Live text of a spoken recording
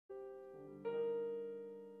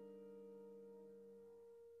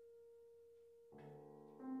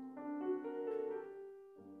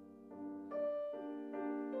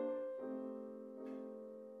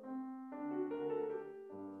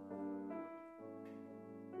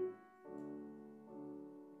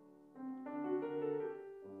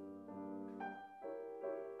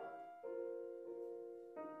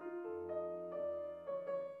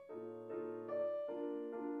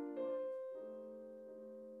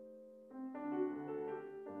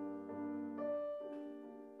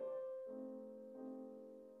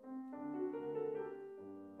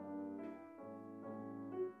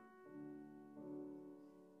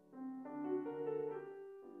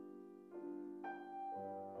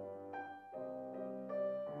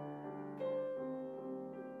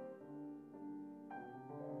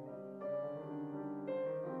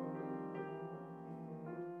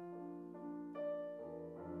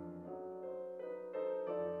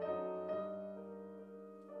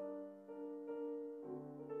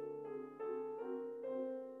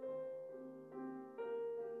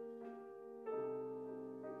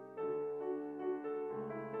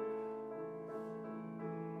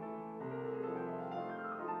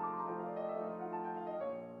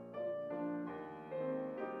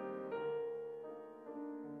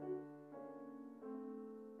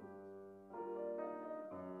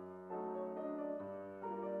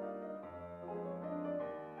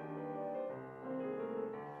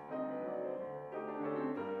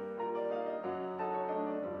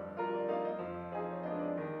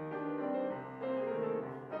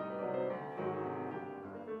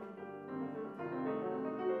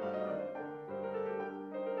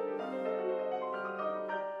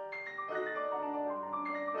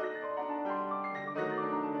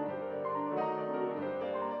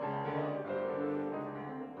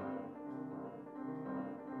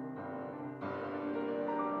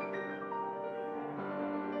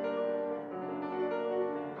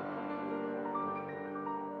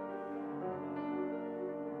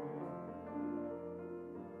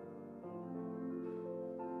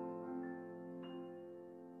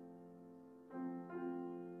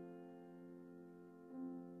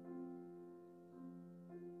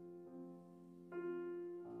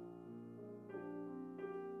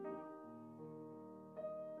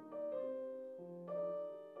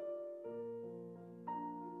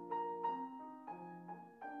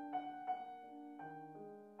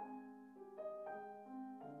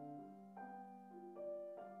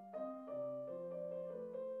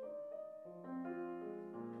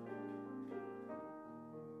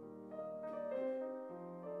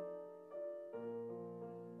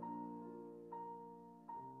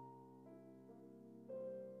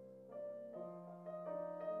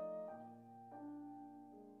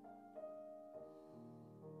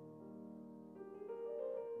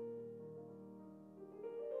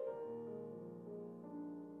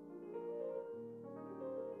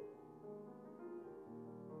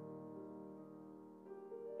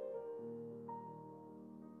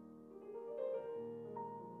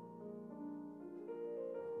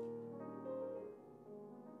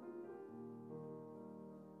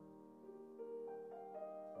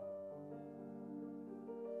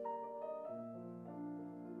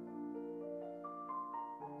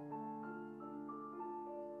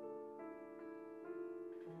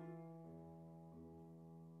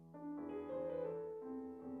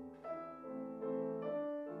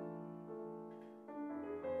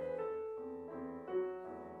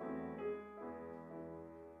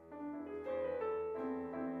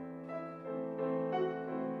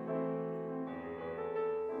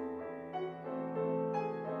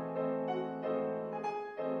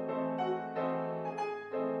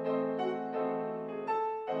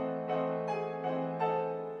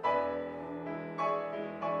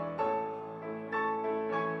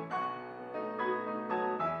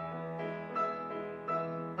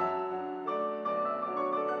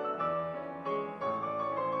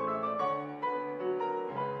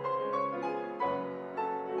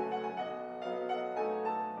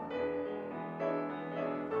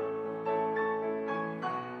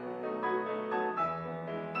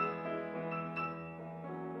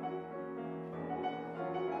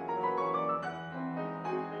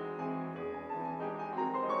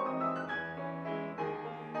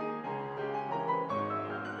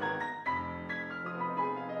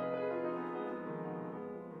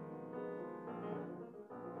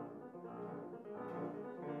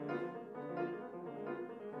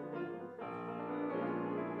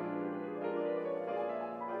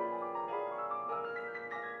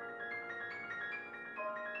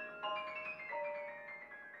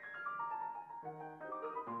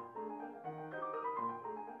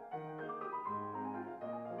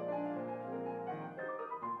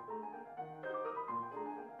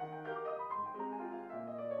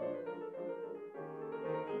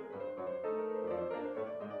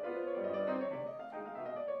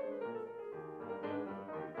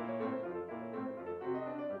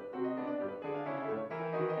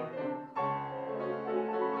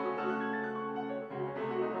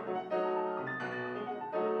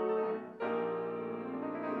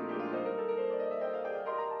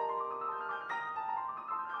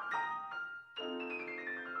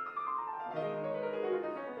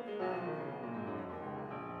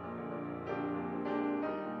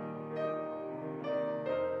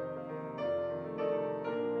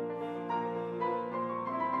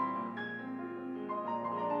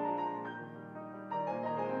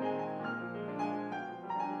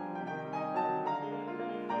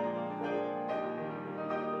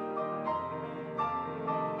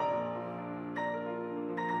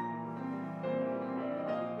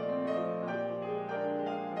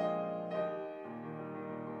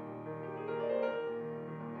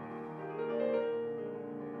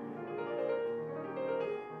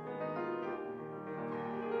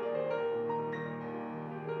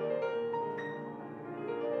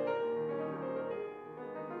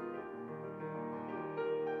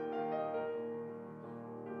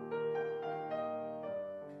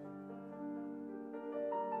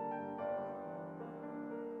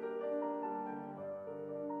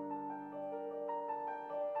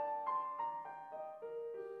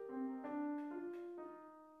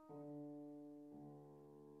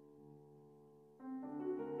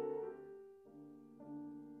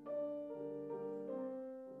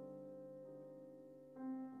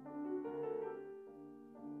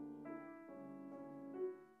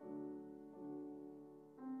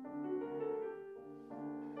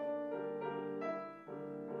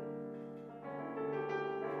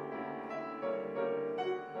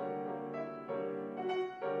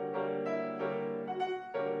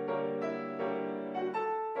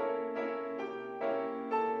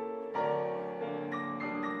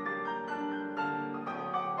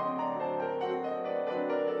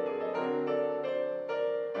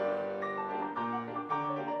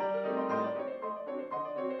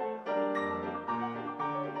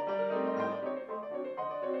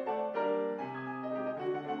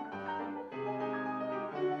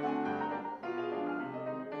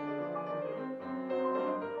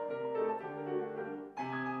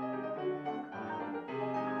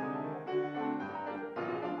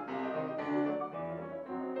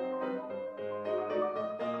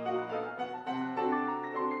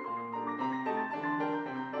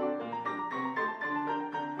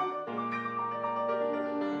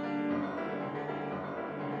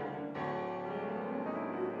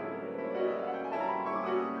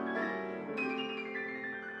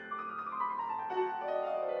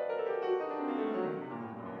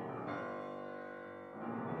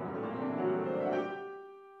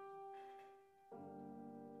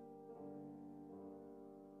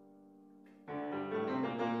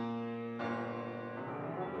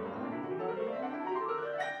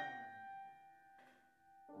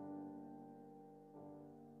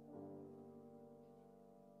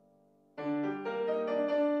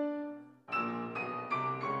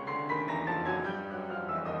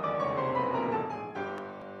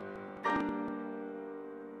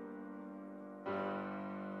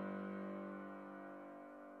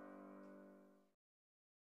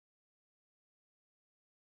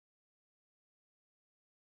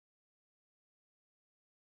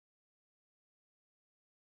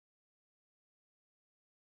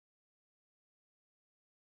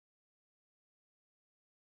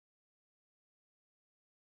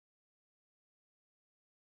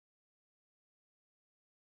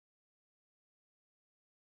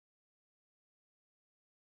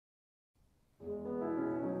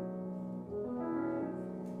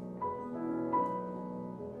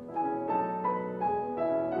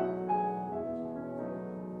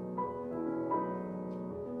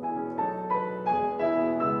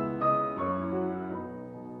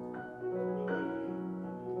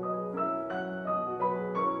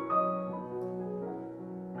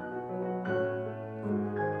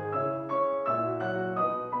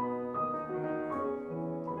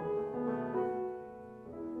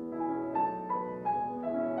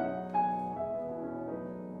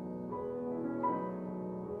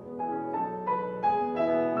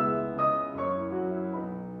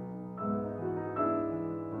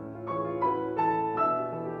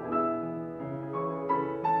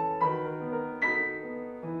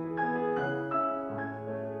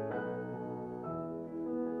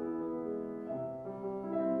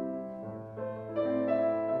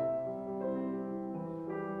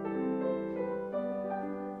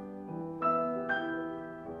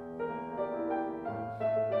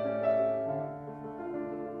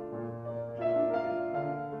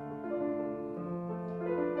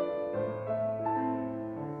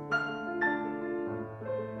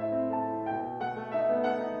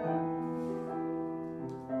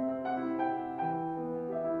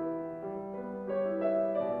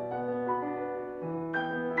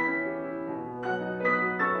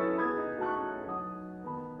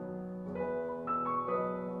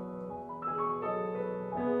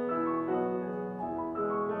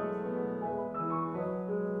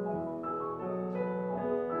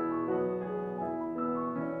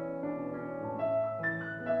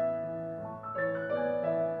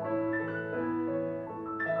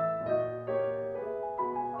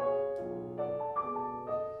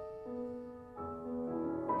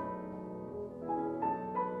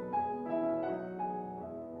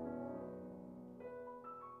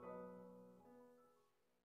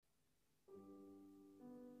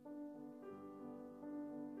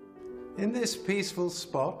In this peaceful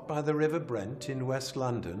spot by the River Brent in West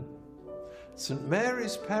London, St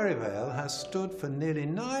Mary's Perivale has stood for nearly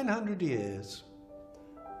 900 years.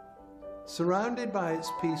 Surrounded by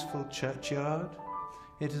its peaceful churchyard,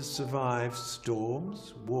 it has survived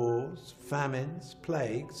storms, wars, famines,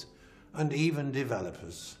 plagues, and even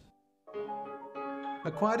developers.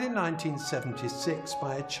 Acquired in 1976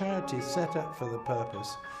 by a charity set up for the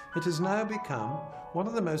purpose, it has now become one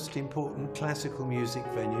of the most important classical music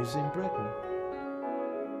venues in Britain.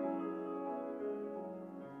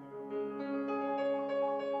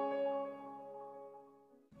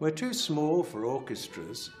 We're too small for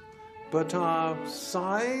orchestras, but our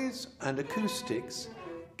size and acoustics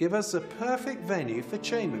give us a perfect venue for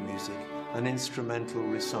chamber music and instrumental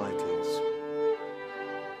recitals.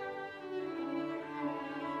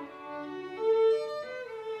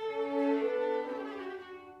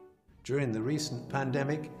 During the recent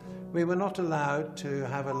pandemic, we were not allowed to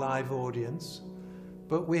have a live audience,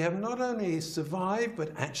 but we have not only survived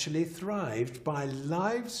but actually thrived by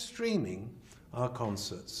live streaming our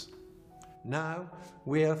concerts. Now,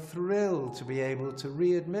 we are thrilled to be able to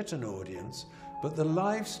readmit an audience, but the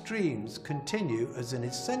live streams continue as an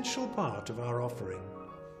essential part of our offering.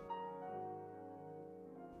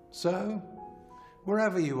 So,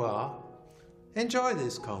 wherever you are, enjoy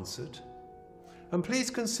this concert, and please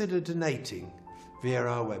consider donating via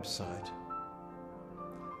our website.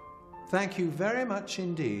 Thank you very much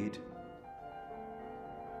indeed.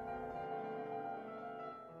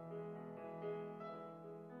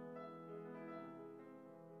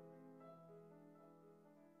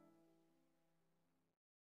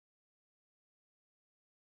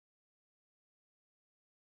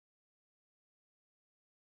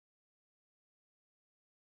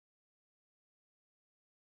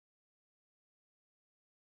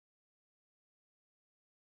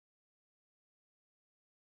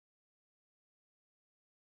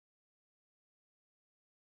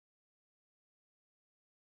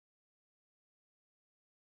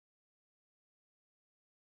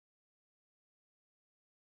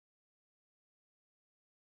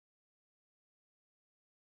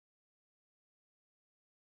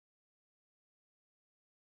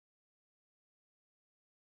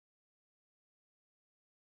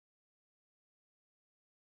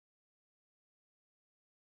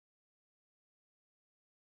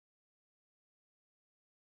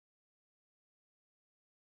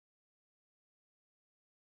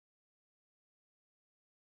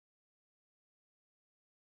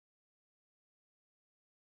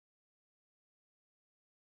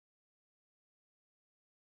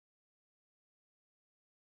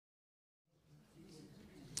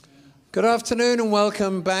 Good afternoon and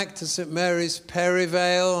welcome back to St Mary's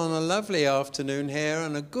Perivale on a lovely afternoon here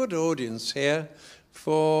and a good audience here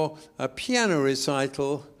for a piano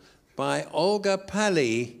recital by Olga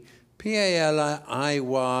Paliy,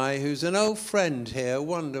 P-A-L-I-Y, who's an old friend here,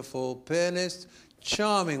 wonderful pianist,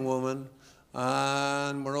 charming woman,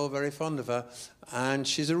 and we're all very fond of her. And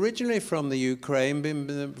she's originally from the Ukraine,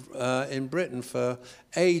 been in Britain for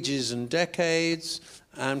ages and decades,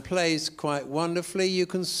 and plays quite wonderfully. You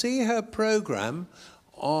can see her program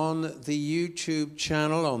on the YouTube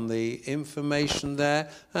channel, on the information there,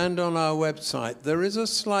 and on our website. There is a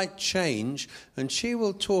slight change, and she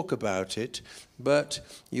will talk about it, but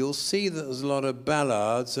you'll see that there's a lot of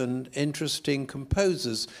ballades and interesting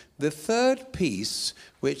composers. The third piece,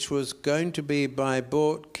 which was going to be by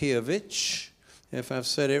Barvinsky, if I've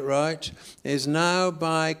said it right, is now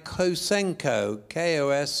by Kosenko,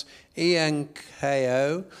 K-O-S-E-N-K-O.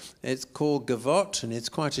 It's called Gavotte, and it's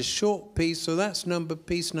quite a short piece, so that's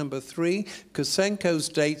piece number 3. Kosenko's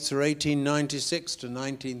dates are 1896 to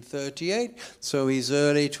 1938, so he's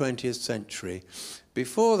early 20th century.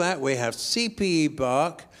 Before that, we have C.P.E.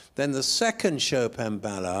 Bach, then the second Chopin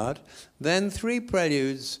Ballade, then 3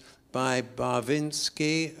 preludes by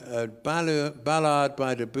Barvinsky, a Ballade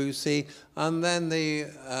by Debussy, and then the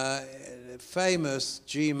famous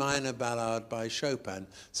G minor Ballade by Chopin.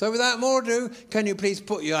 So without more ado, can you please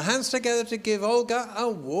put your hands together to give Olga a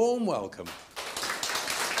warm welcome.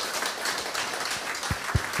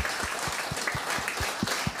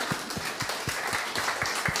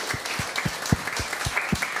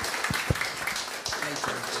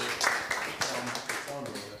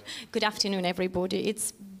 Good afternoon, everybody.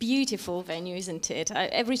 It's beautiful venue, isn't it?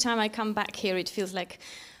 Every time I come back here, it feels like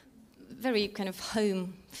very kind of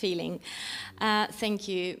home feeling. Thank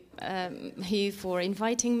you, Hugh, for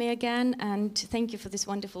inviting me again, and thank you for this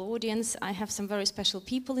wonderful audience. I have some very special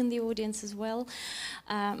people in the audience as well,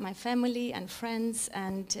 my family and friends,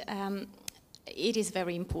 and it is a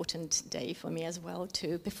very important day for me as well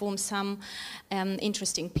to perform some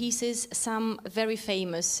interesting pieces, some very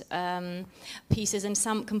famous pieces and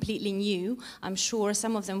some completely new. I'm sure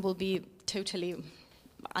some of them will be totally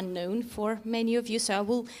unknown for many of you, so I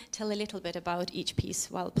will tell a little bit about each piece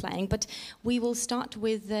while playing. But we will start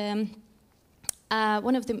with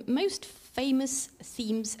one of the most famous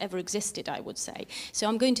themes ever existed, I would say. So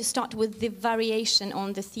I'm going to start with the variation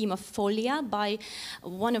on the theme of Folia by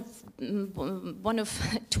one of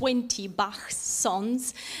 20 Bach's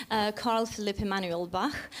sons, Carl Philipp Emanuel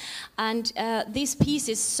Bach. And this piece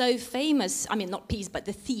is so famous, I mean not piece, but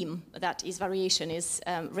the theme that his variation is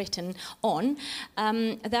written on,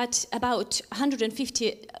 that about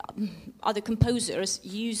 150 other composers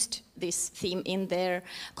used this theme in their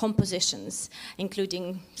compositions,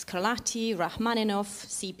 including Scarlatti, Rachmaninoff,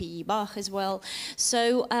 C.P.E. Bach as well.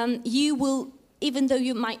 So you will, even though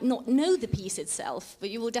you might not know the piece itself, but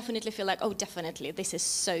you will definitely feel like, oh, definitely, this is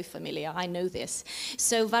so familiar, I know this.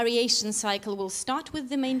 So variation cycle will start with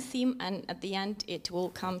the main theme, and at the end it will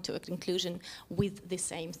come to a conclusion with the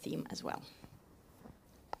same theme as well.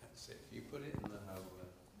 That's it. You put it in the whole.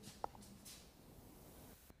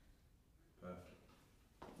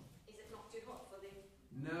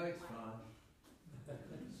 No, it's fine.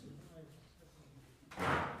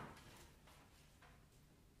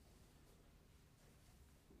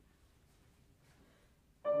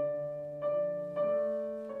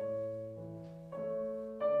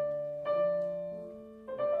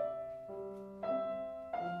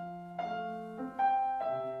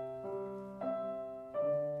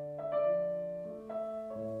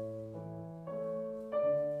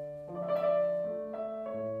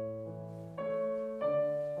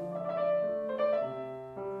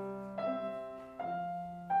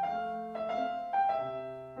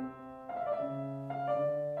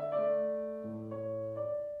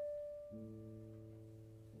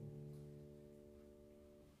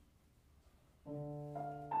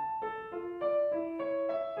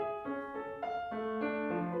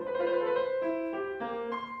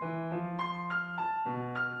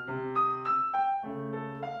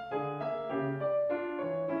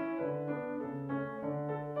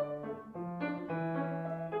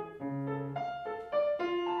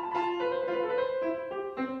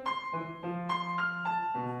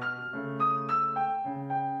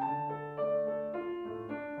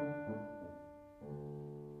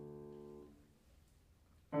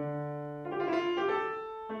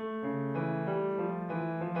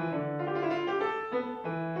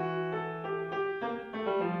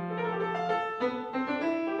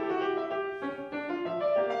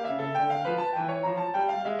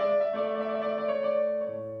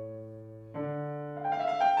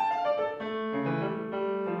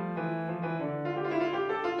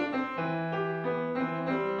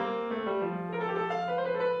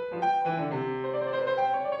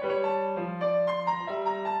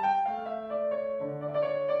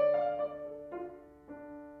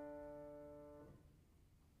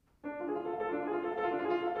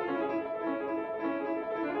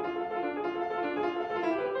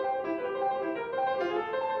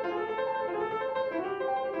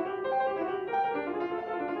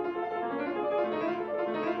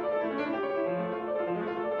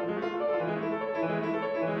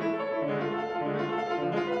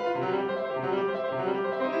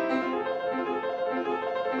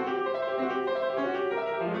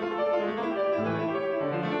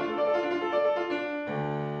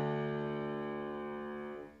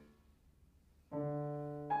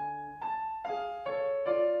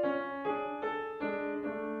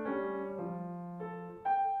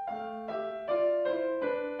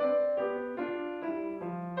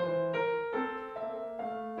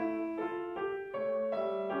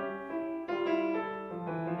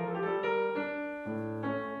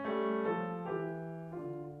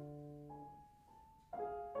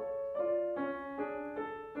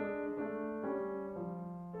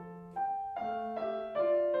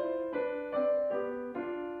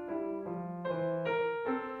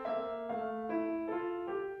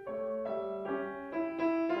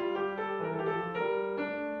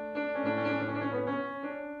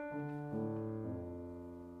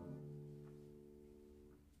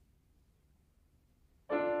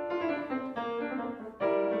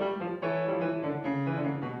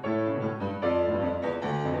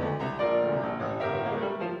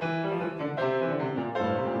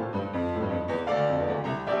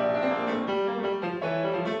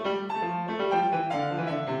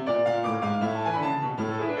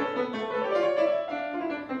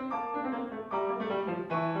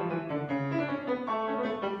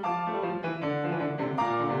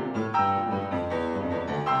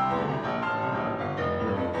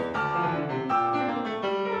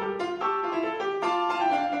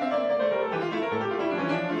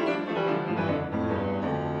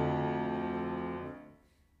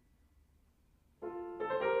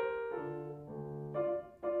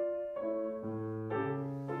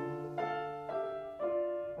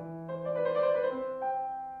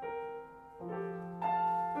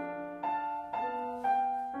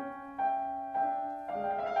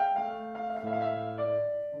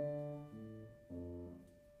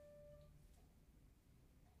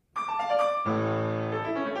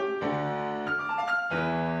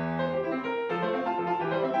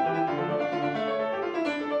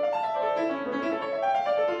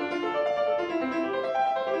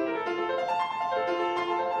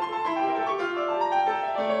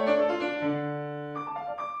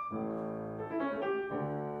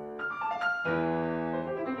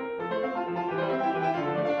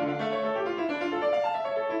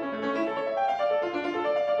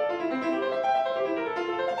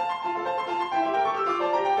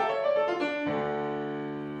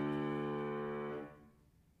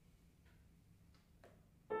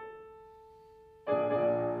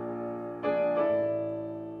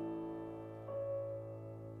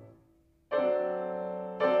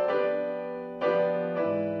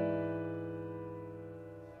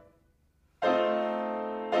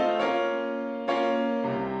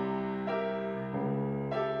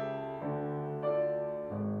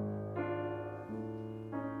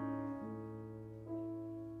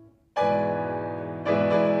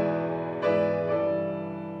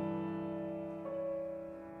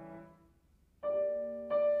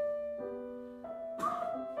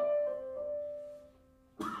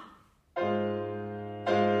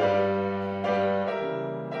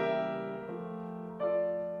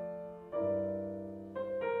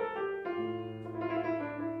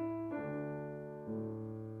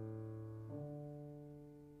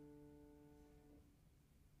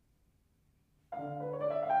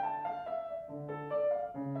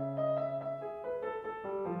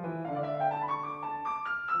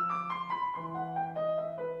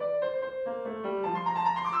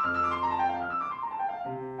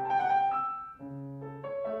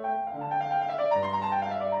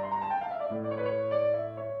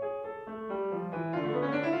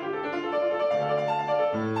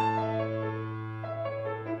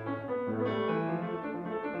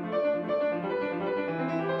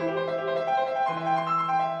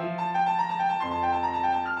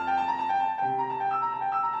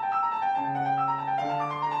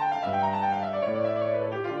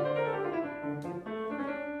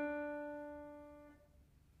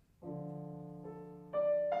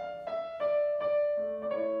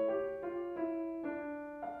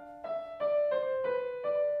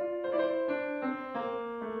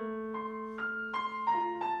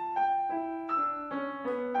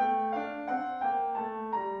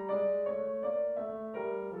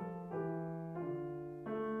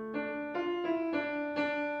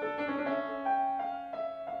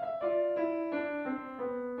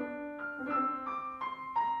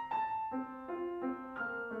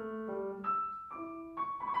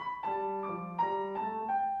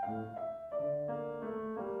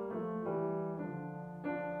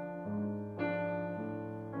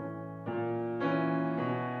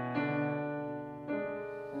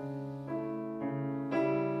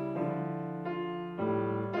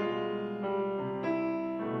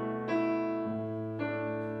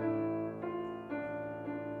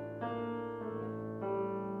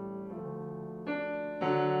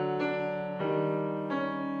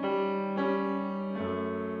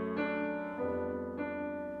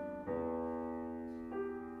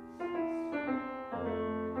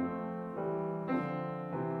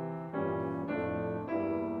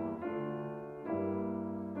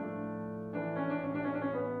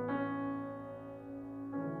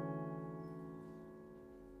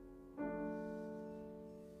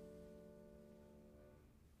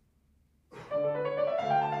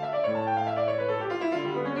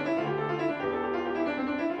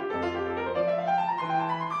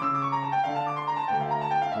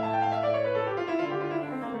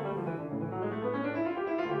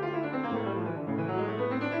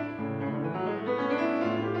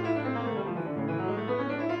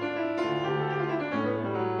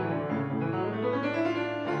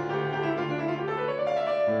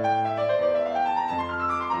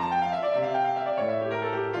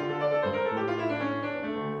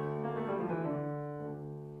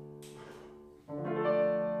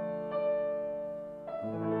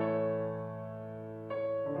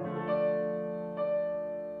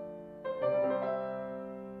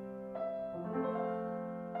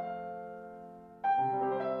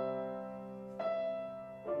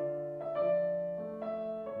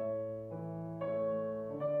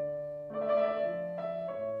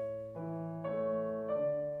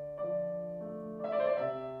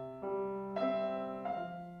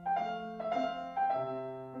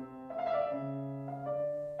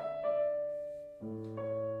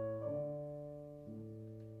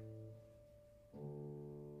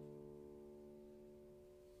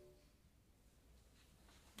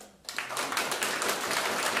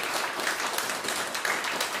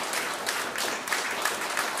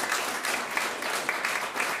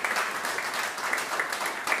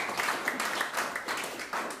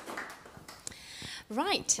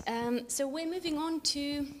 Right, so we're moving on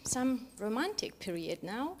to some romantic period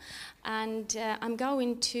now, and I'm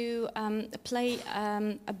going to play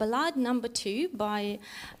a Ballade number 2 by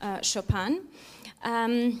Chopin.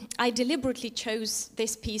 I deliberately chose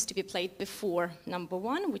this piece to be played before number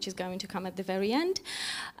 1, which is going to come at the very end,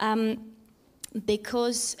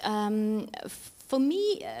 because for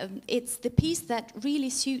me, it's the piece that really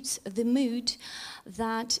suits the mood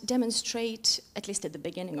that demonstrate, at least at the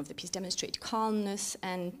beginning of the piece, demonstrate calmness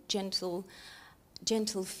and gentle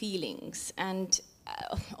feelings. And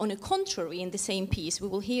on the contrary, in the same piece, we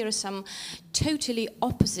will hear some totally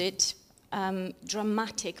opposite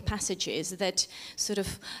dramatic passages that sort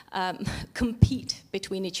of compete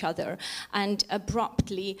between each other and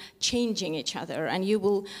abruptly changing each other. And you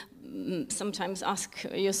will sometimes ask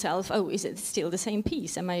yourself, oh, is it still the same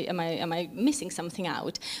piece? Am I missing something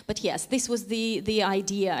out? But yes, this was the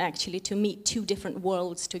idea, actually, to meet two different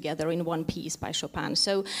worlds together in one piece by Chopin.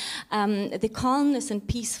 So the calmness and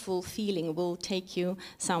peaceful feeling will take you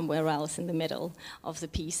somewhere else in the middle of the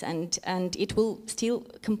piece, and it will still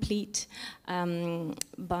complete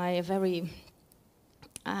by a very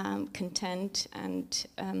content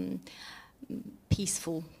and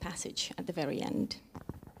peaceful passage at the very end.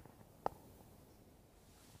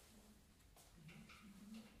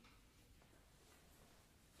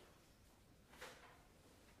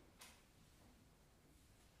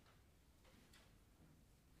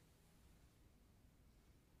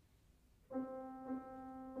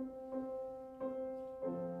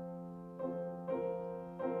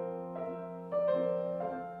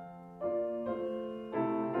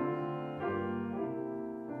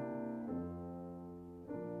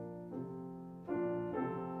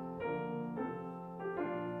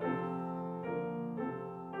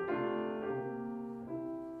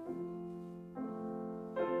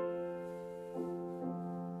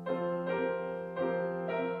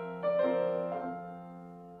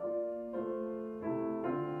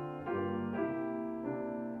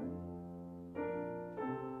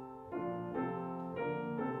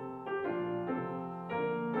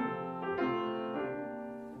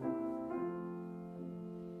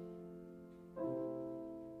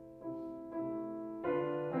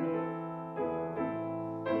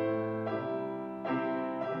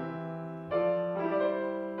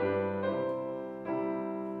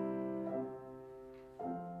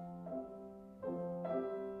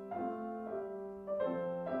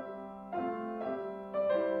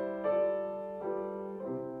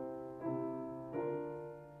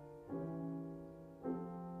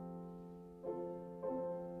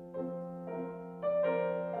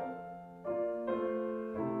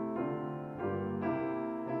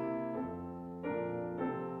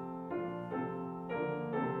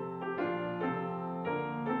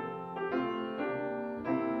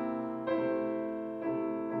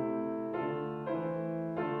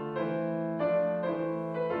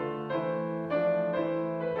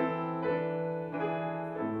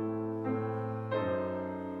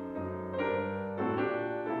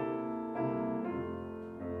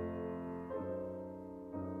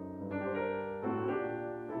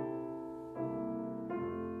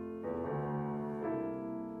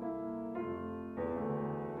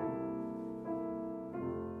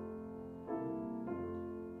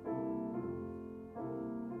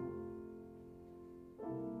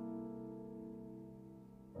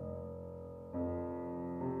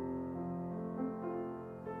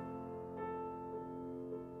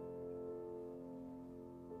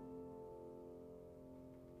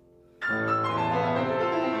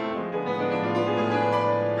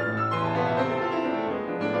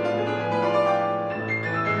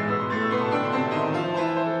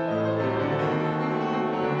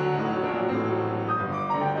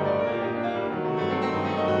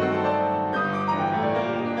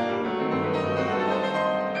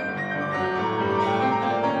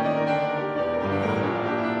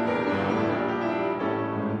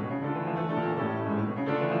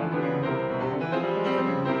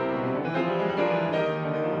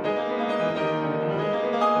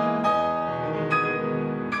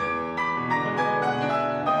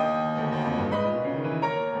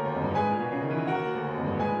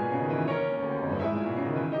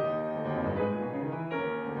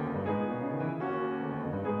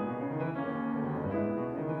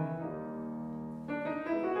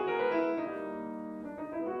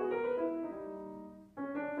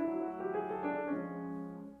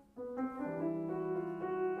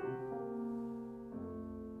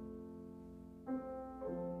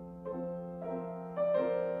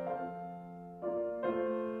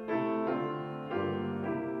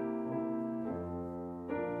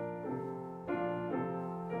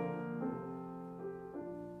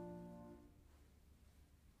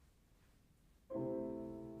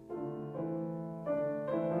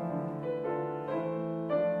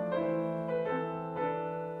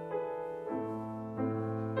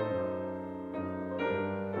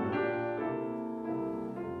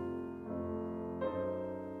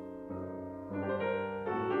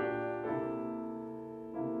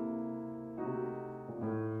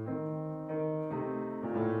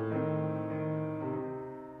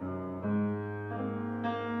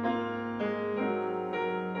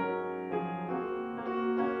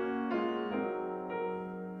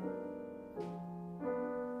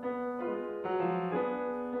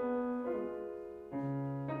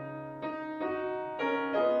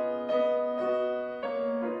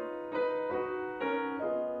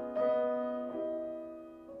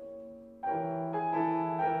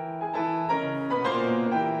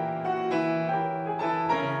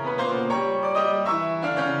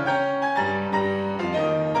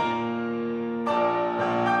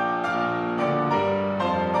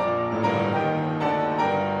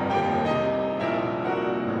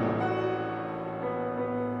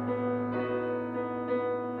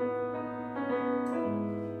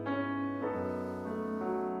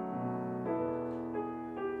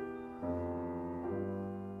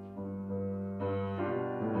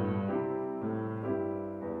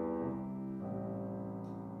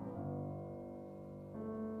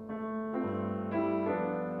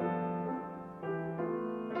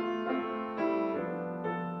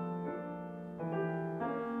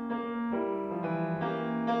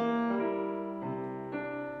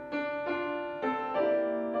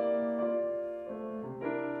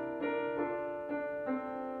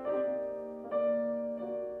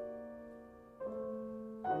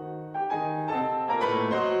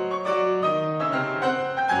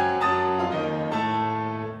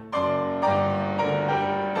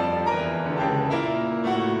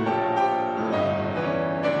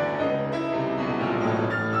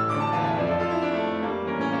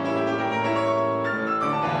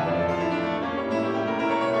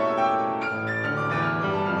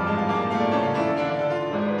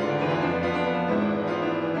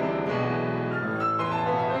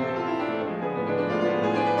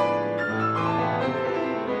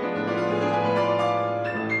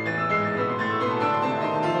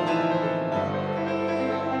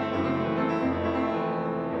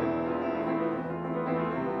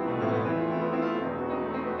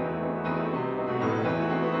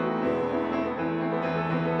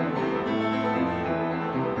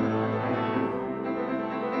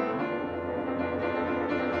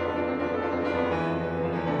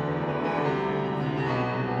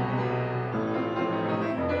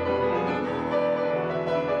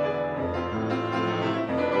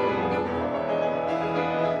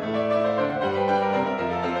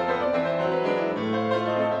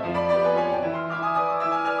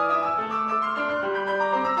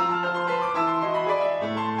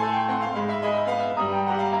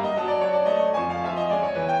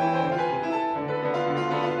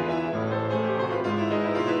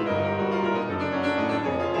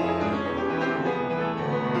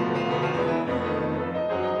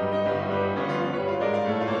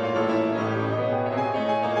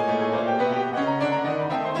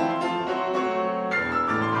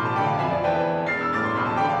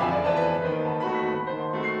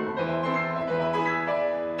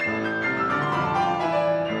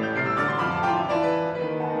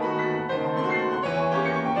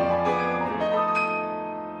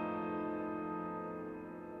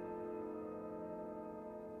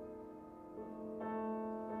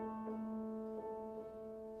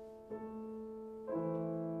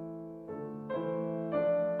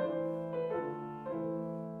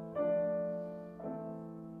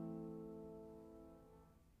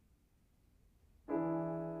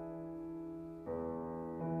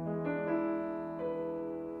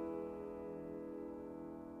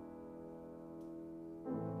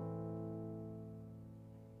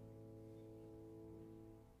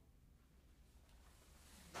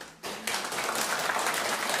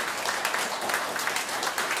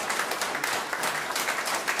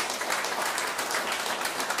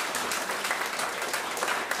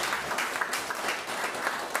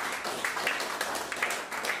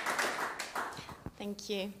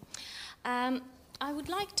 Thank you. I would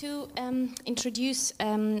like to introduce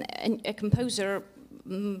a composer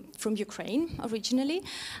from Ukraine originally.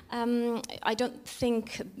 I don't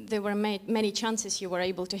think there were many chances you were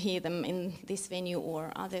able to hear them in this venue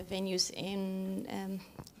or other venues in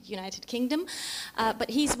United Kingdom, but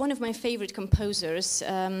he's one of my favorite composers,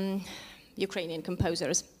 Ukrainian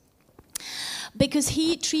composers, because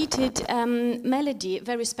he treated melody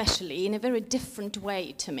very specially in a very different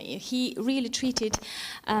way to me. He really treated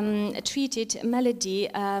melody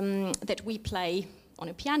that we play on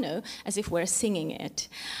a piano as if we're singing it,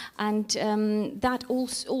 and that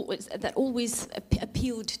always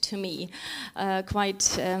appealed to me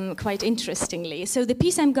quite interestingly. So the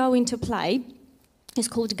piece I'm going to play is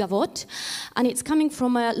called Gavotte, and it's coming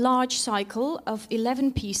from a large cycle of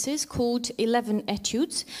 11 pieces called 11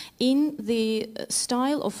 Etudes in the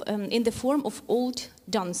style of, in the form of old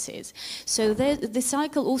dances. So the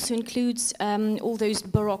cycle also includes all those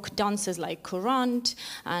Baroque dances like courante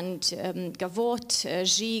and Gavotte,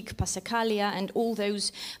 gigue, passacalia, and all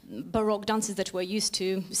those Baroque dances that we're used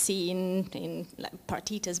to see in like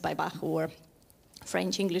partitas by Bach or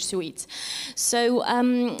French English suites. So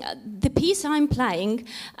the piece I'm playing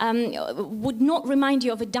would not remind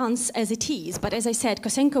you of a dance as it is, but as I said,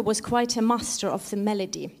 Kosenko was quite a master of the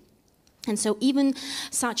melody. And so even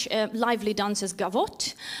such a lively dance as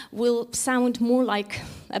Gavotte will sound more like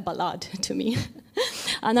a ballade to me.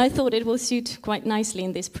 And I thought it will suit quite nicely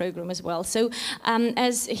in this program as well. So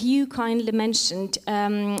as Hugh kindly mentioned,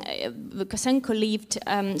 Kosenko lived,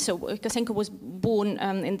 so Kosenko was born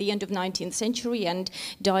in the end of 19th century and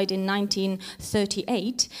died in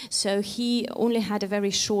 1938. So he only had a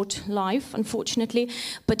very short life, unfortunately,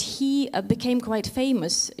 but he became quite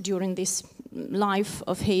famous during this life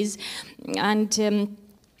of his, and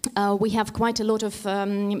we have quite a lot of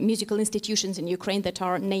musical institutions in Ukraine that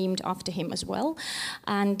are named after him as well,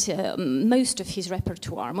 and most of his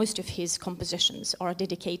repertoire, most of his compositions are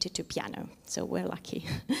dedicated to piano, so we're lucky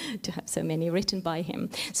to have so many written by him.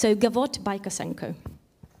 So Gavotte by Kosenko.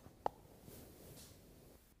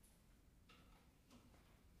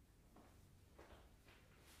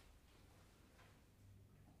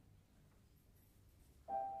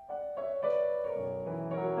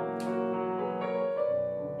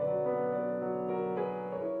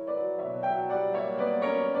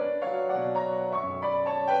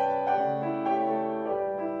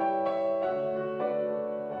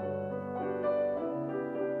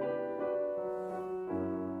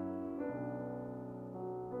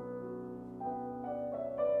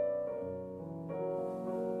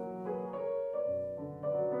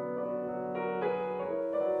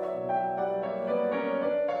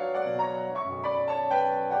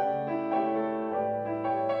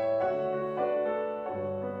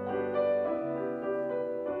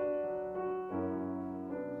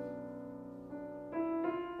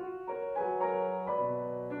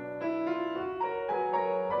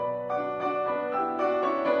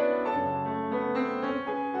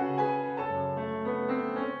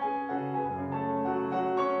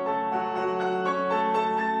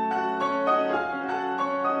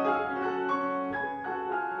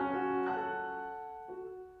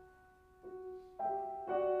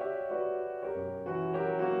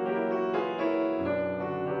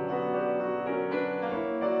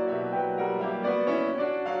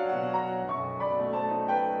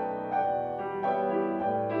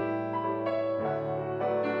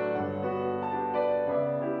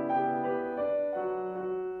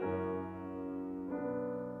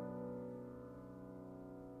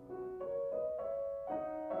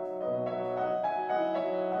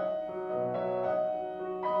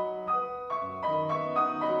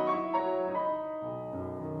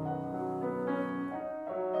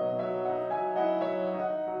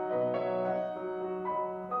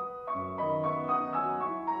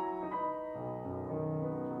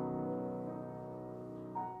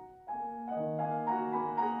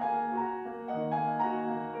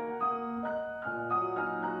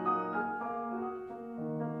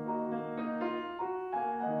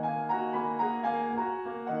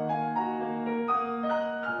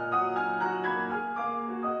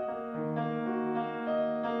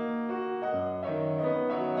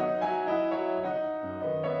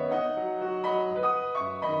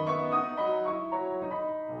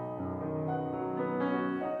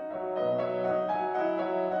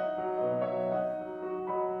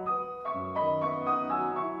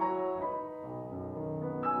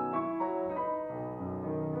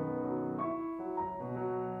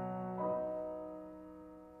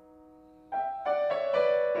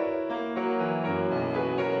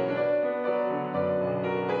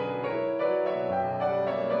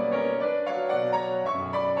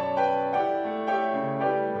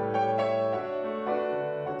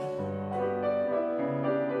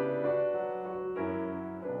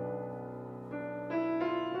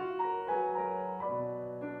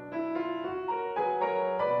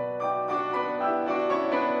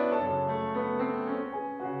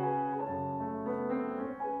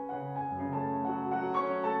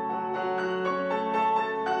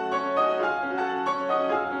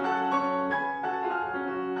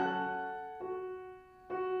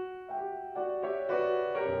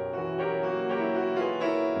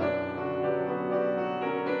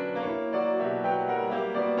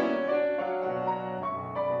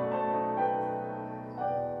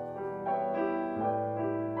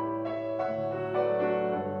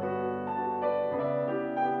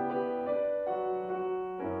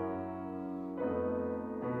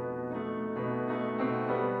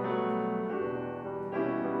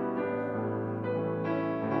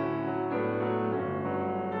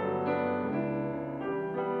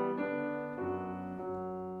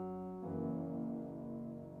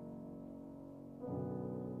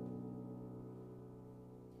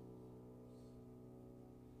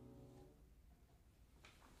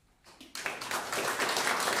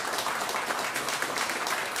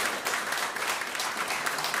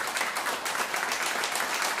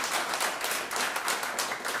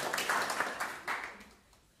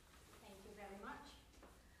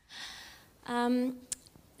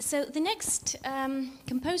 So the next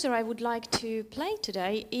composer I would like to play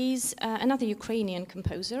today is another Ukrainian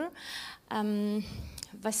composer,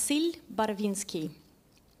 Vasil Barvinsky.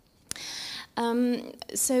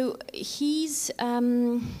 So his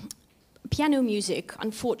piano music,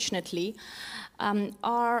 unfortunately,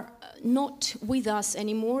 are not with us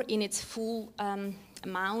anymore in its full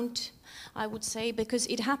amount, I would say, because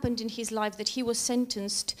it happened in his life that he was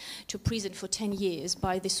sentenced to prison for 10 years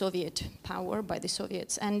by the Soviet power, by the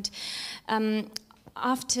Soviets. And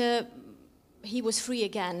after he was free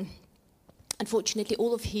again, unfortunately,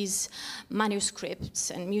 all of his manuscripts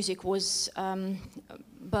and music was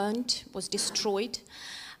burnt, was destroyed.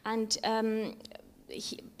 And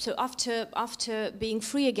so after being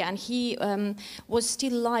free again, he was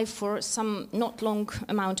still alive for some not long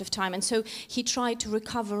amount of time, and so he tried to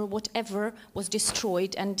recover whatever was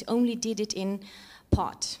destroyed, and only did it in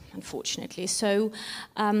part, unfortunately. So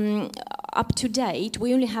up to date,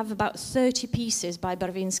 we only have about 30 pieces by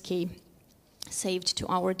Barvinsky saved to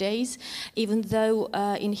our days, even though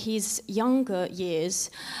in his younger years,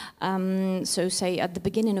 so say at the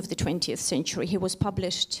beginning of the 20th century, he was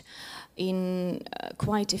published in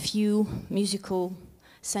quite a few musical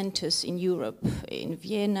centers in Europe, in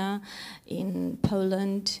Vienna, in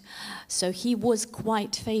Poland. So he was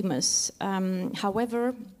quite famous.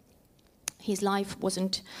 However, his life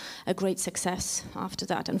wasn't a great success after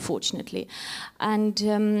that, unfortunately. And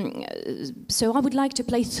so I would like to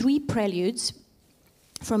play 3 preludes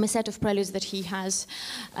from a set of preludes that he has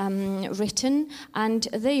written, and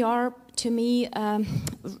they are, to me,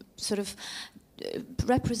 sort of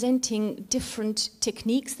representing different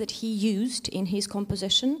techniques that he used in his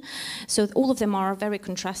composition. So all of them are very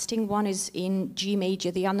contrasting. One is in G major,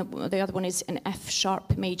 the other one is in F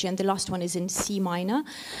sharp major, and the last one is in C minor.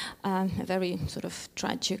 A very sort of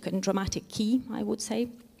tragic and dramatic key, I would say.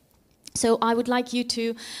 So I would like you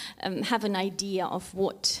to have an idea of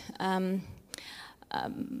what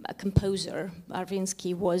a composer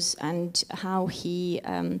Barvinsky was, and how he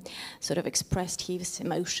sort of expressed his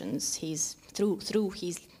emotions, through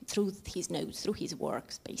his notes, through his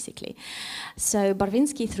works, basically. So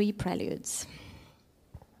Barvinsky 3 preludes.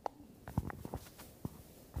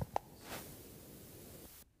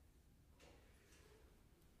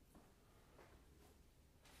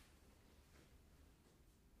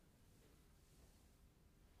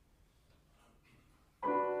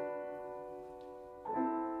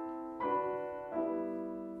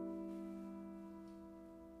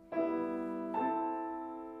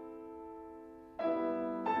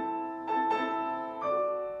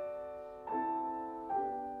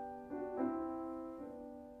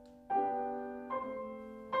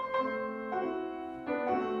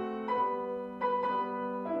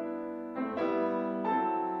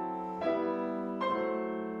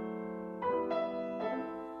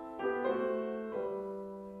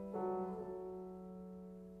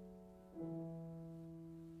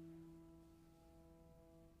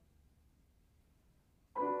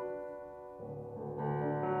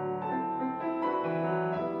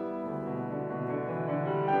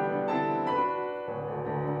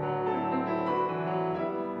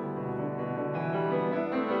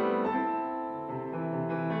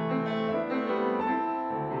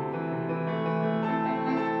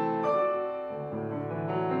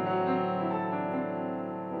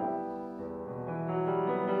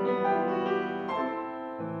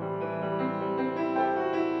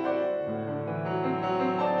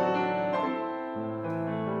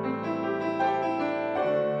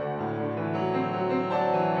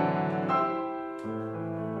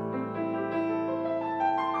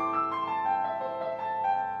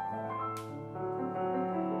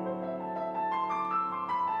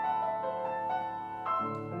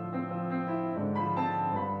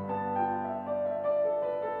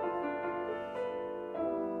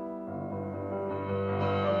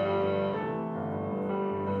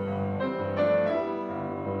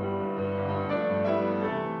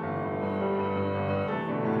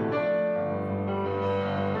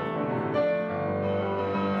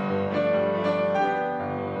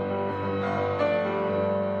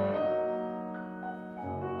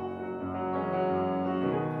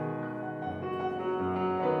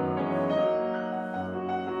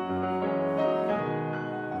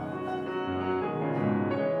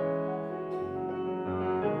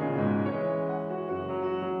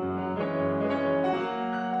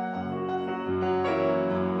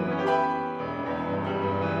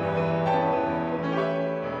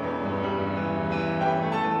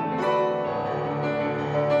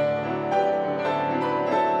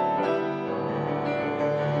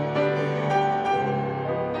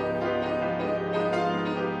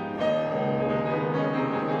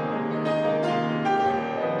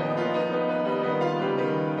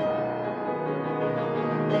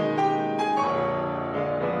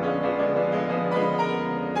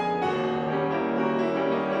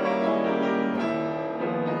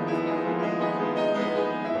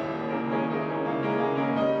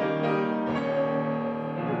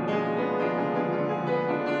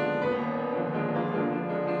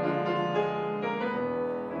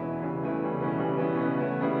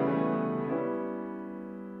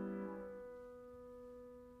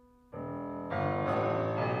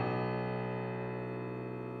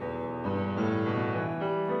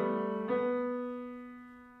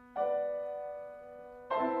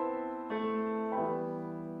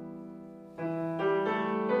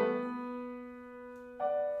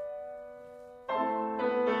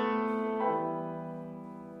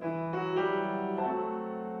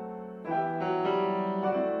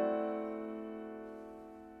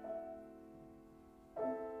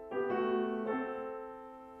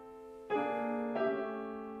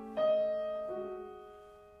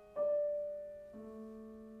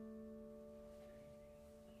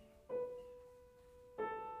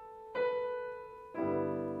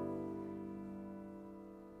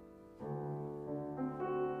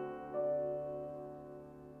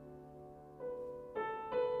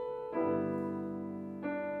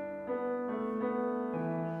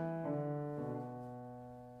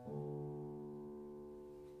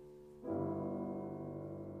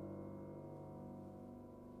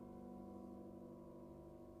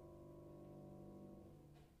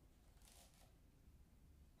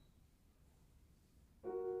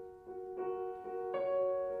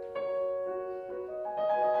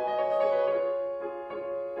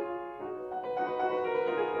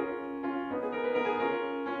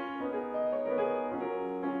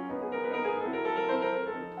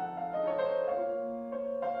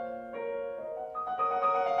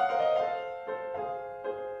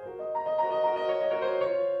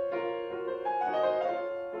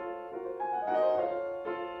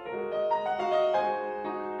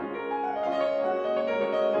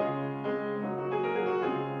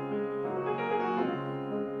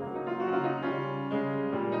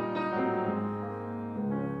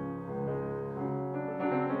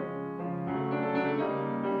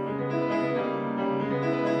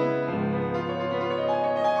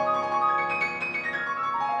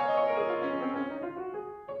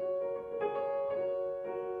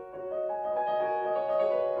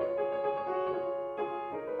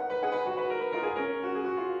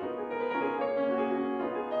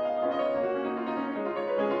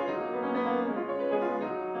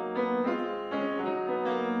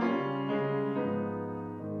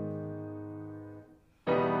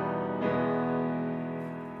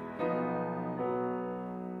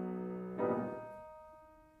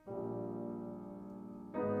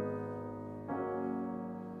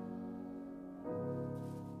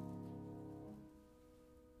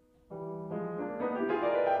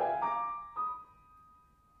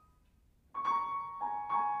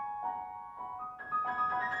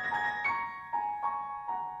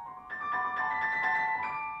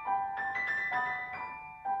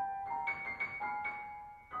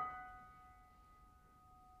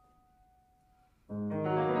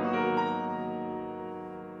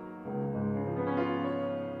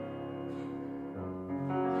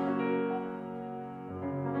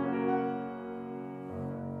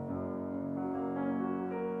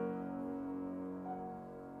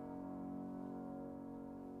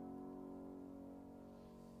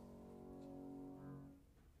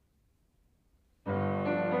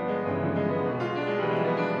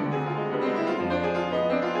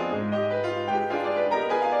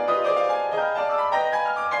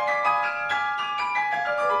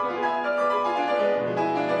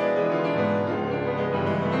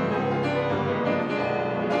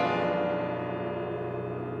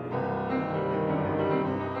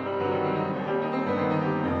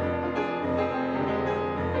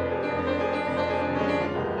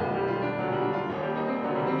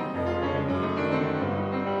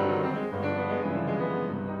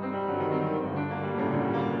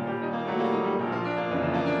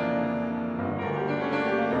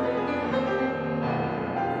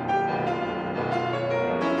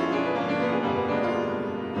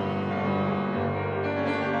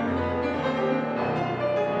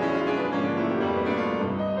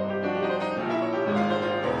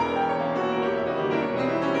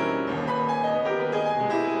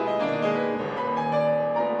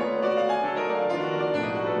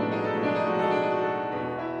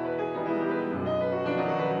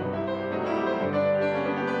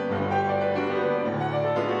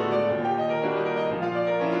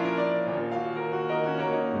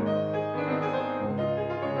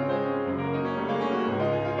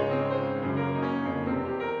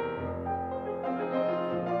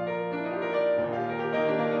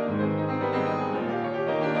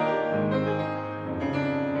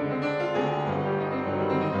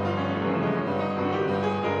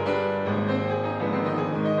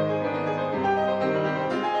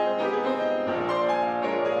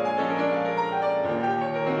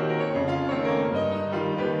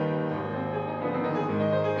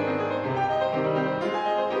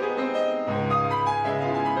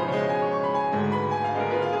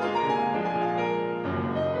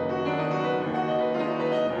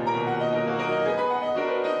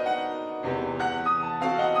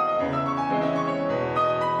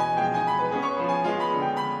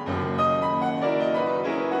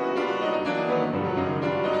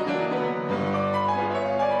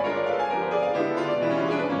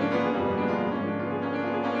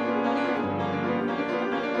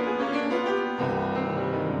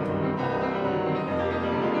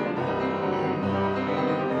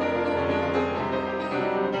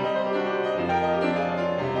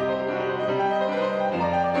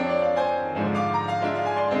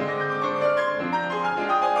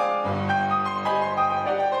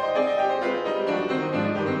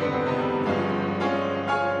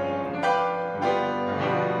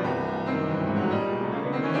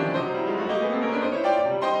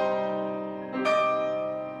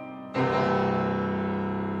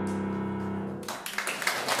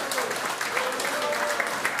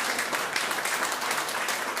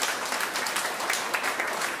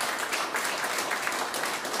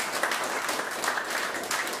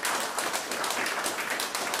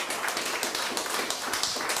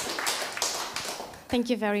 Thank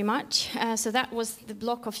you very much. So that was the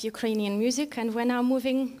block of Ukrainian music, and we're now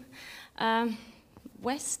moving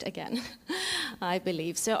west again, I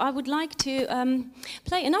believe. So I would like to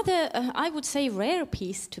play another, I would say, rare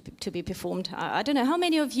piece to be performed. I don't know, how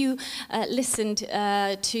many of you listened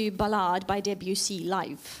to Ballade by Debussy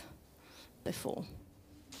live before?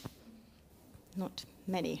 Not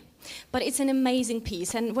many. But it's an amazing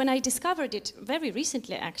piece, and when I discovered it very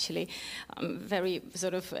recently, actually, I'm very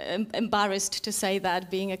sort of embarrassed to say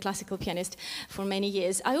that, being a classical pianist for many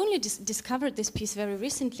years, I only discovered this piece very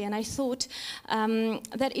recently, and I thought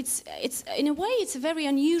that it's in a way it's a very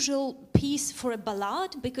unusual piece for a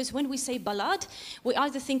ballade, because when we say ballade, we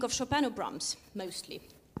either think of Chopin or Brahms mostly,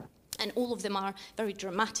 and all of them are very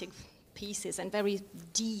dramatic pieces and very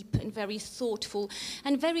deep and very thoughtful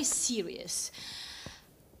and very serious.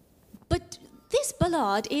 But this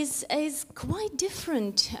ballade is quite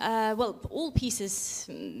different. Well, all pieces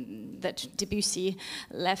that Debussy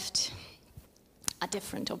left are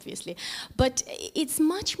different, obviously. But it's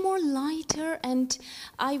much more lighter, and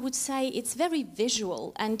I would say it's very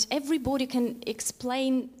visual, and everybody can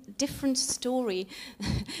explain different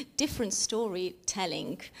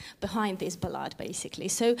storytelling behind this ballade, basically.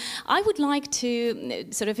 So I would like to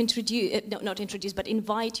sort of introduce, not introduce, but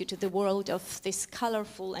invite you to the world of this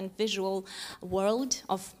colorful and visual world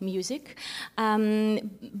of music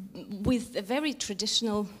with a very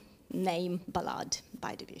traditional name, Ballade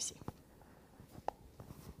by Debussy.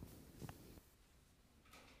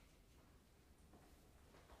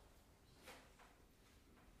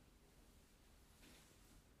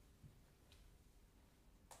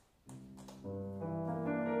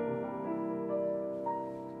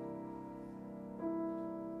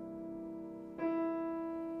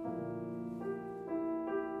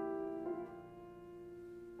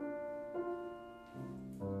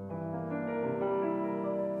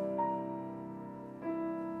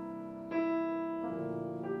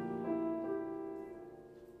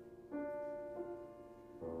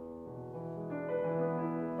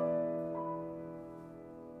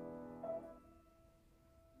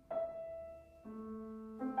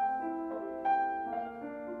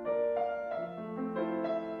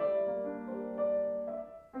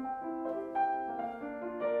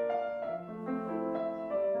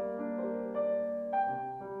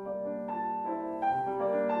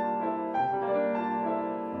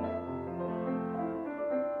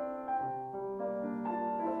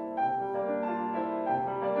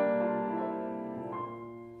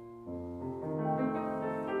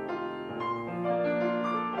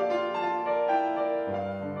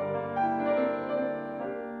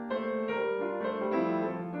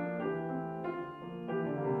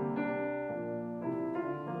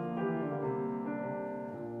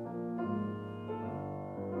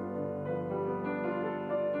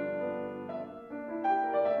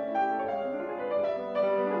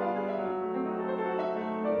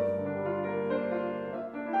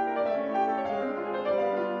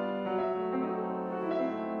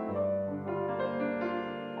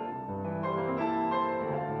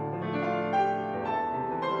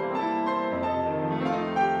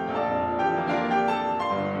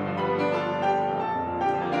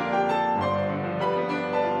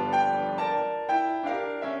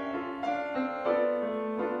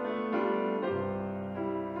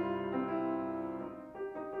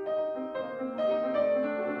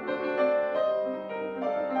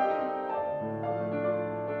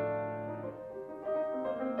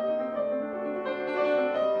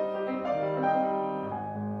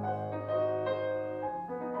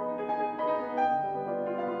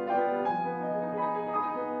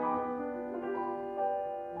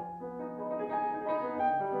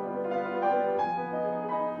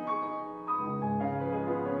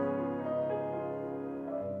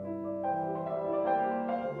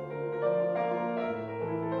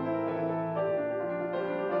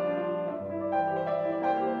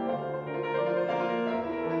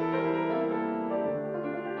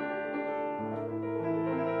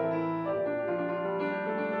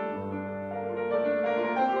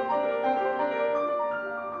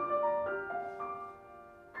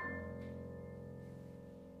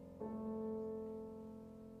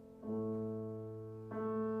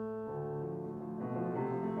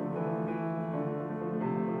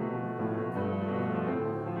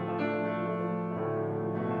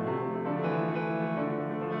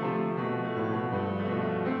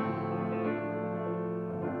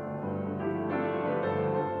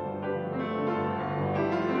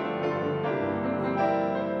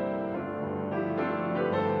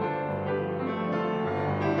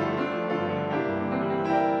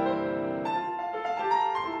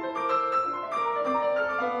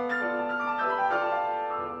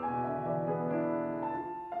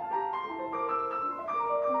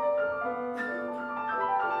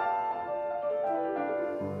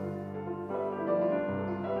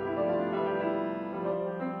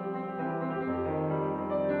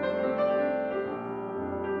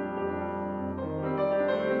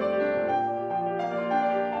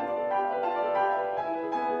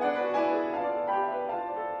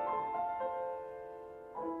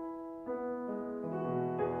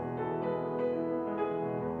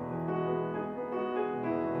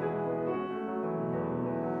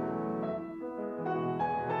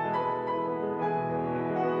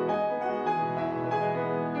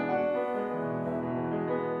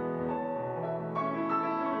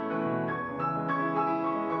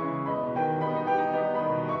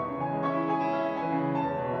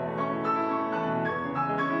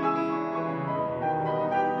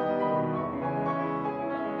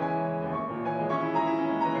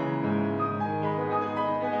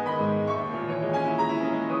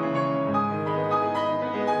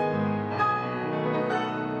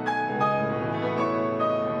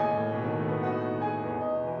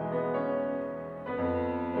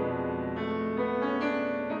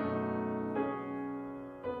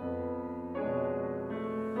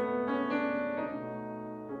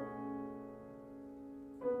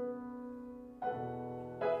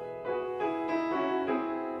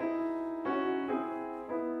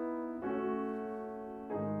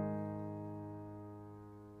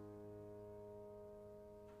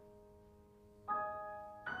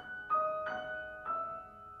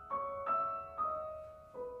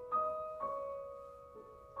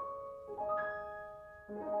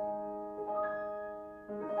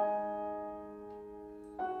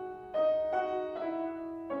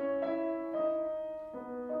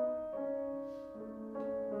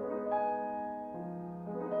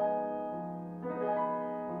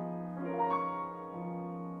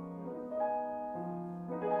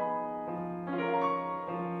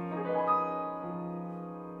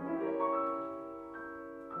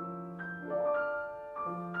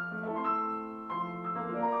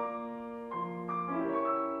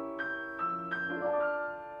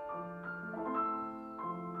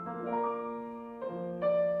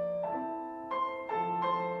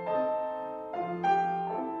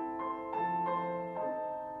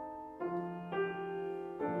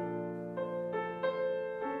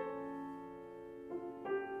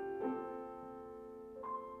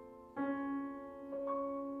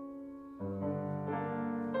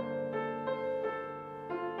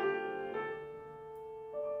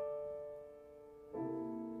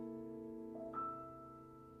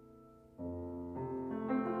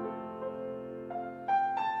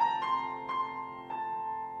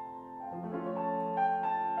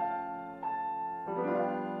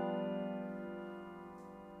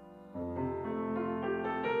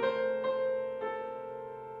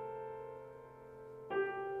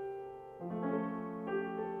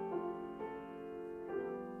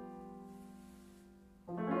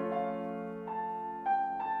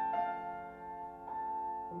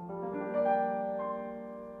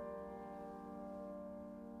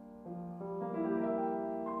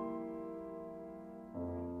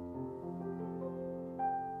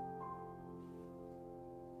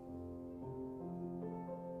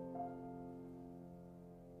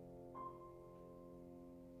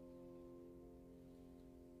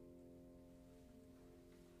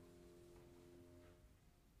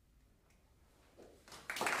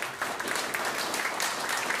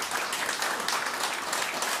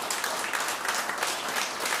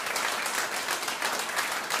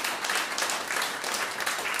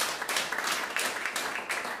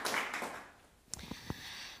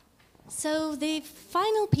 So the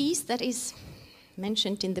final piece that is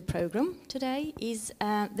mentioned in the program today is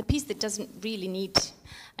the piece that doesn't really need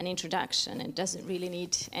an introduction and doesn't really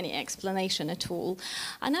need any explanation at all.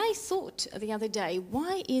 And I thought the other day,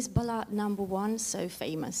 why is Ballade number 1 so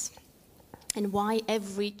famous? And why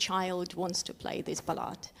every child wants to play this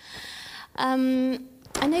ballade? And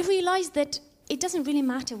I realized that it doesn't really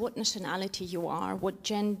matter what nationality you are, what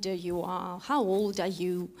gender you are, how old are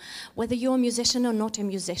you, whether you're a musician or not a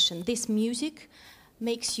musician. This music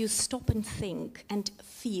makes you stop and think and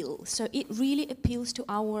feel. So it really appeals to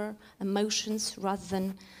our emotions rather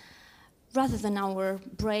than our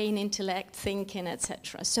brain, intellect, thinking,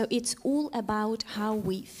 etc. So it's all about how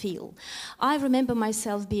we feel. I remember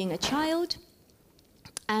myself being a child,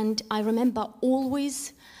 and I remember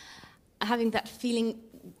always having that feeling,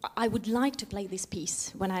 I would like to play this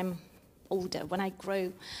piece when I'm older, when I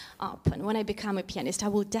grow up and when I become a pianist. I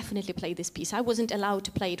will definitely play this piece. I wasn't allowed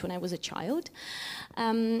to play it when I was a child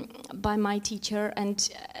by my teacher, and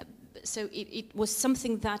so it was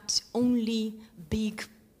something that only big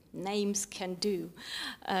names can do.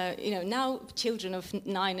 Now children of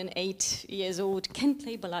 9 and 8 years old can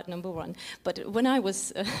play Ballade number 1, but when I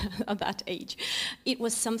was at that age, it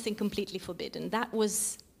was something completely forbidden. That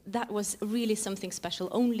was really something special.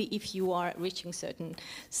 Only if you are reaching certain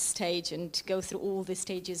stage and go through all the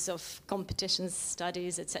stages of competitions,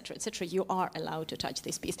 studies, etc., you are allowed to touch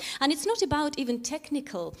this piece. And it's not about even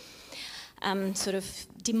technical, sort of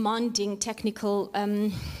demanding technical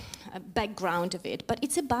background of it, but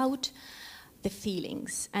it's about the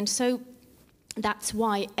feelings. And so that's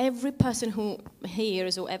why every person who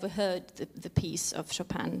hears or ever heard the piece of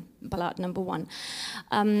Chopin, Ballade number 1,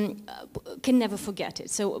 can never forget it.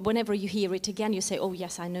 So whenever you hear it again, you say, oh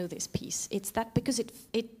yes, I know this piece. It's that because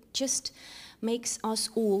it just makes us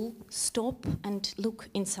all stop and look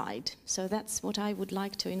inside. So that's what I would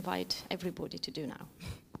like to invite everybody to do now.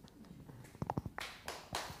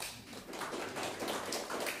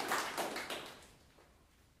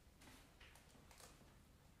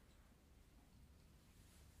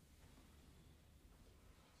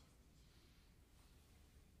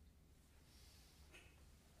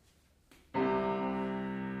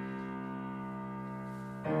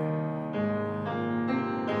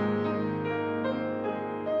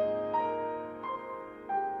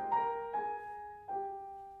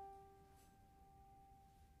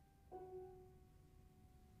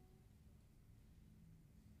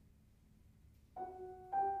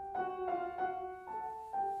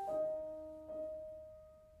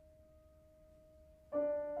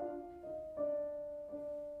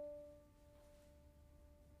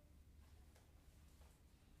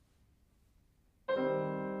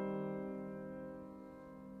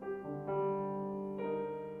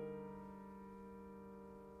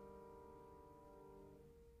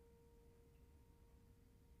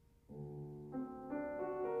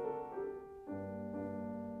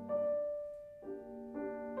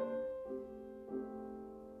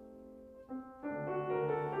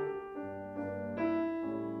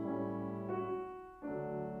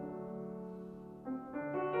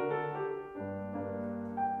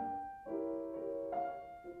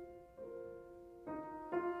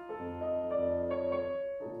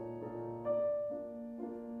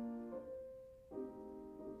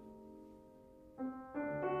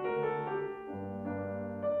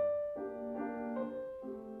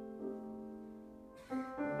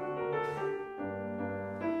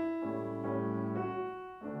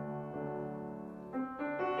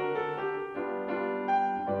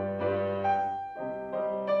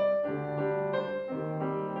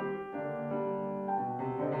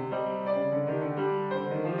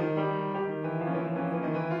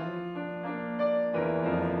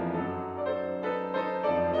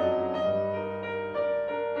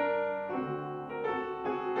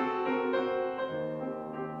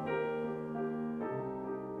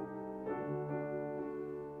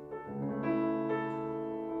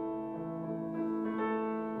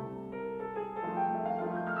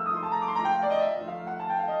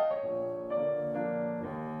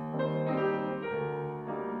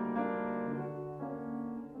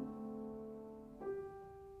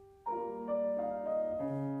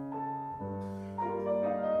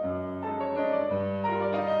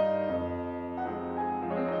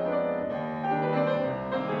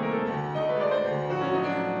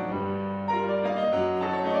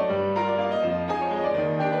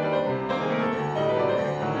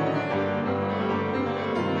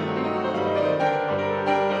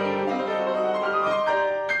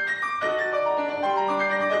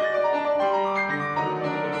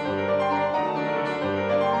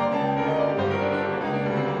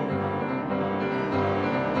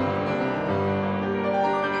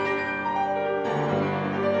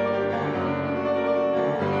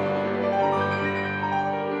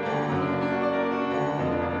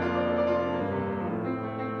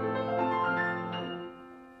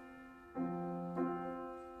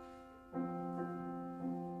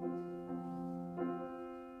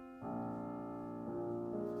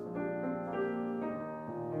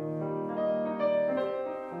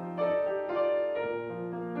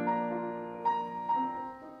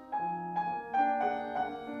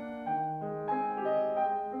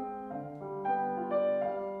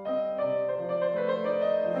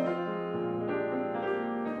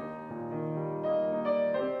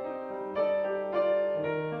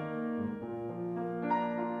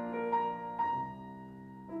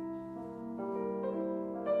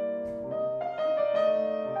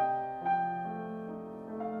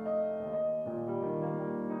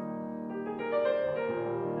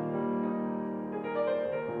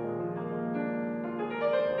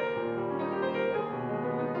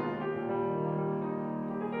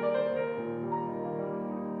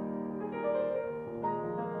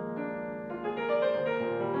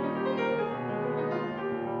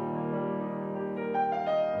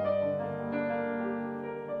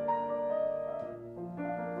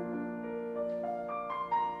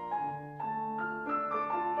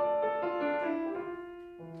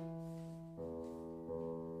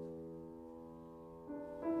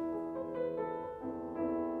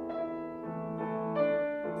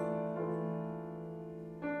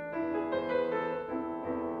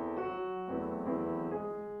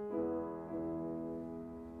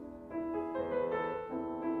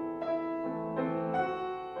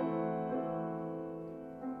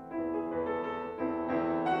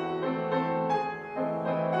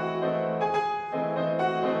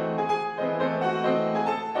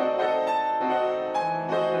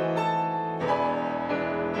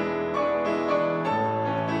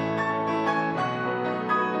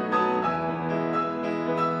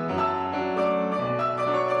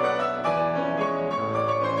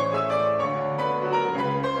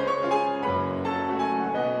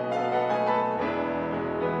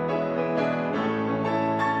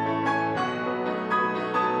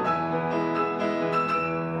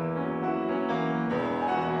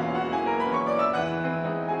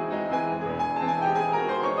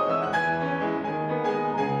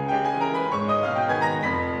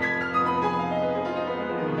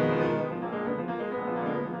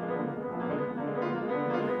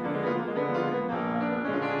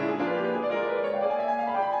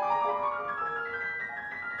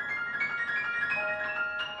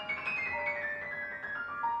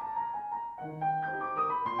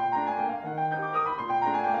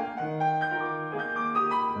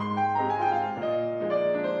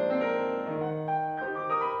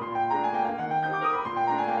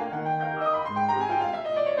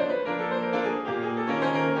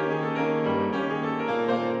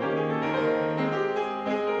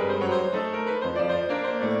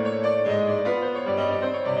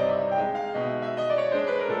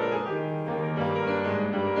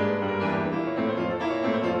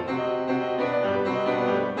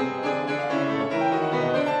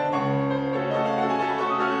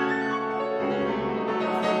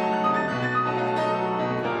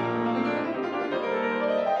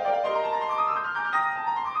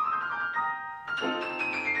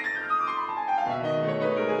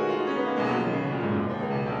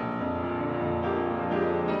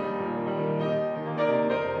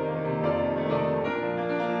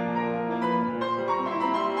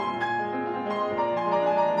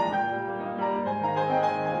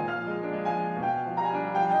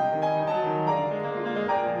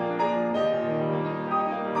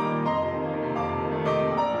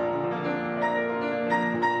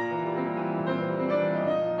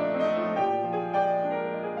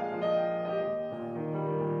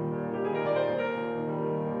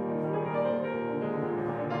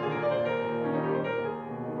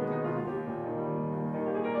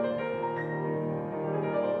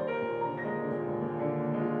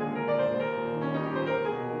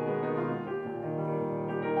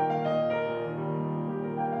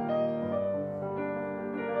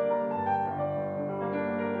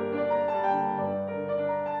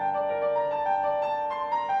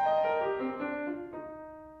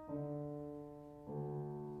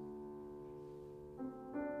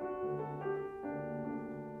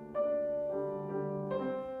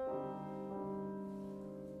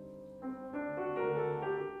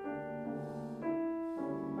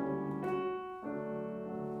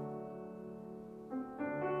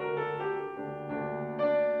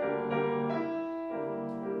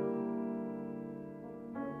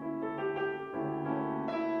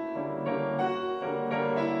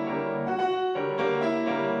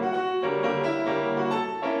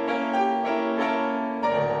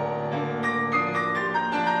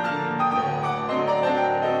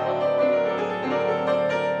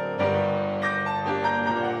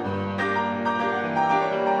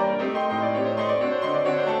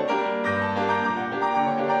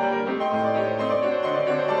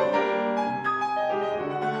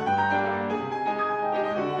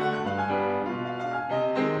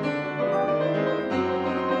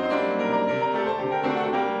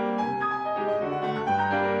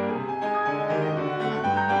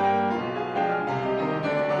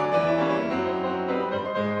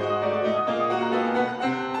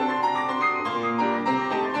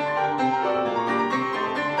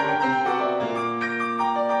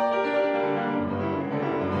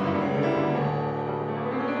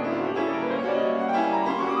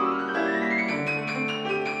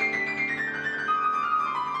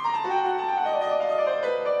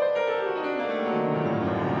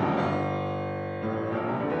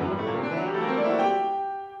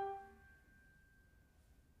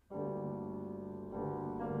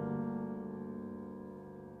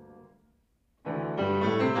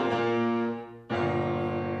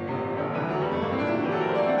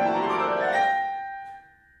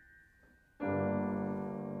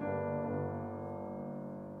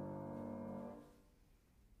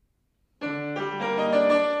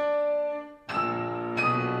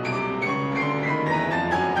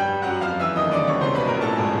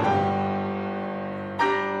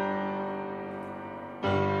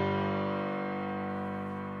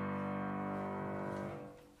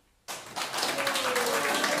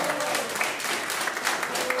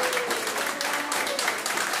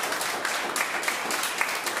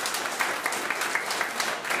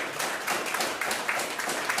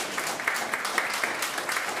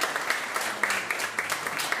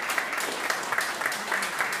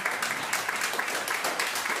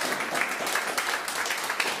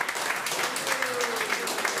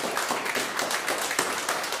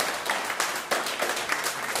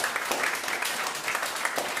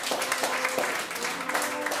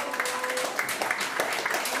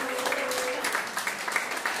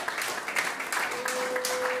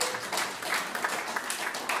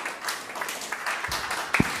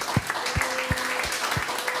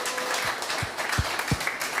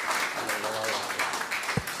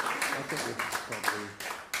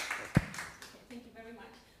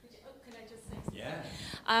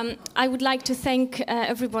 I would like to thank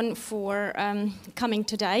everyone for coming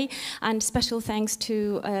today, and special thanks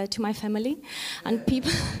to my family and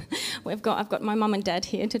people. I've got my mum and dad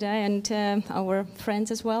here today, and our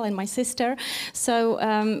friends as well, and my sister. So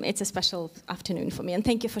it's a special afternoon for me, and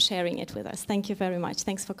thank you for sharing it with us. Thank you very much.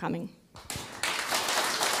 Thanks for coming.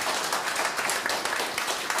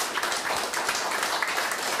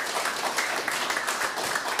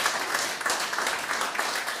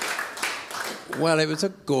 Well, it was a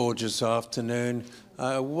gorgeous afternoon.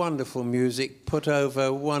 Wonderful music, put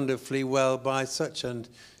over wonderfully well by such a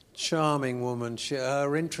charming woman.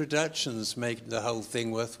 Her introductions made the whole thing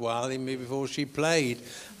worthwhile, even before she played.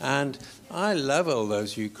 And I love all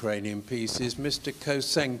those Ukrainian pieces. Mr.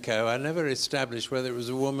 Kosenko, I never established whether it was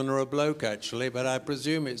a woman or a bloke, actually, but I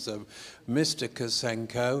presume it's a Mr.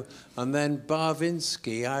 Kosenko. And then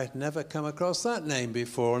Barvinsky, I had never come across that name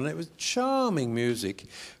before, and it was charming music.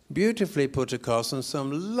 Beautifully put across, and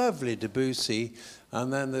some lovely Debussy,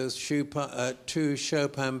 and then there's two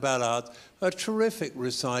Chopin ballades. A terrific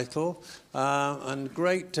recital, and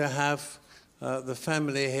great to have the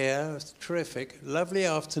family here. It's terrific. Lovely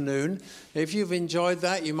afternoon. If you've enjoyed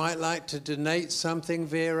that, you might like to donate something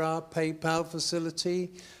via our PayPal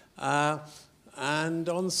facility. And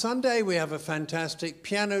on Sunday, we have a fantastic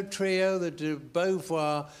piano trio, the de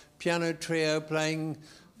Beauvoir piano trio, playing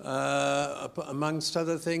amongst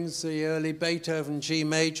other things, the early Beethoven G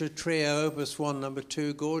major trio, Opus 1, number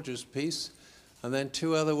 2, gorgeous piece, and then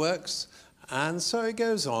 2 other works, and so it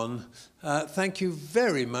goes on. Thank you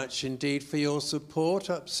very much indeed for your support.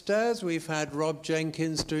 Upstairs, we've had Rob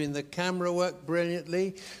Jenkins doing the camera work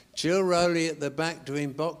brilliantly, Jill Rowley at the back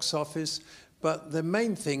doing box office, but the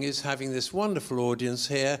main thing is having this wonderful audience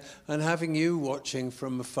here and having you watching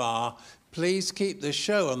from afar. Please keep the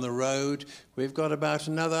show on the road. We've got about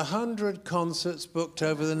another 100 concerts booked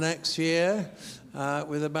over the next year,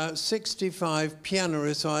 with about 65 piano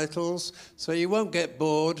recitals, so you won't get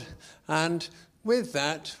bored. And with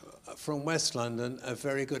that, from West London, a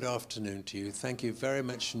very good afternoon to you. Thank you very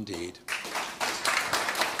much indeed.